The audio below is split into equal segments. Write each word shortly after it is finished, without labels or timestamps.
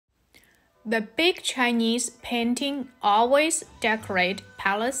The big Chinese painting always decorate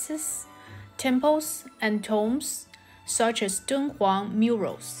palaces, temples, and tombs, such as Dunhuang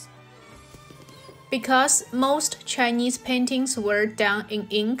murals. Because most Chinese paintings were done in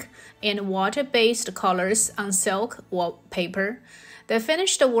ink and water-based colors on silk wallpaper, the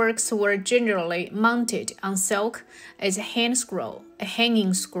finished works were generally mounted on silk as a hanging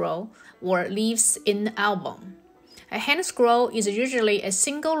scroll, or leaves in an album. A hand scroll is usually a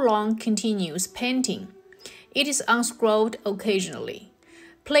single long continuous painting. It is unscrolled occasionally.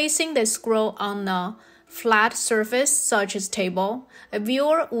 Placing the scroll on a flat surface such as table, a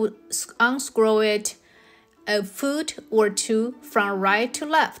viewer would unscroll it a foot or two from right to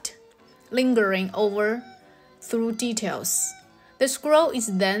left, lingering over through details. The scroll is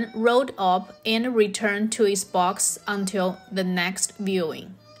then rolled up and returned to its box until the next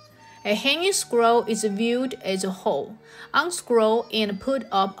viewing. A hanging scroll is viewed as a whole, unscrolled and put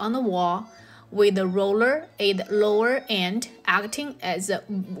up on the wall, with the roller at the lower end acting as a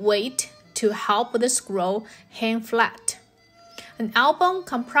weight to help the scroll hang flat. An album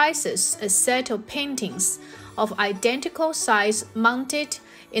comprises a set of paintings of identical size mounted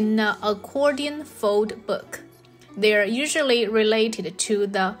in an accordion fold book. They are usually related to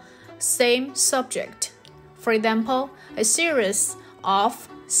the same subject. For example, a series of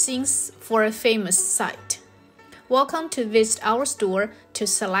scenes for a famous site. Welcome to visit our store to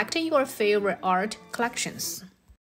select your favorite art collections.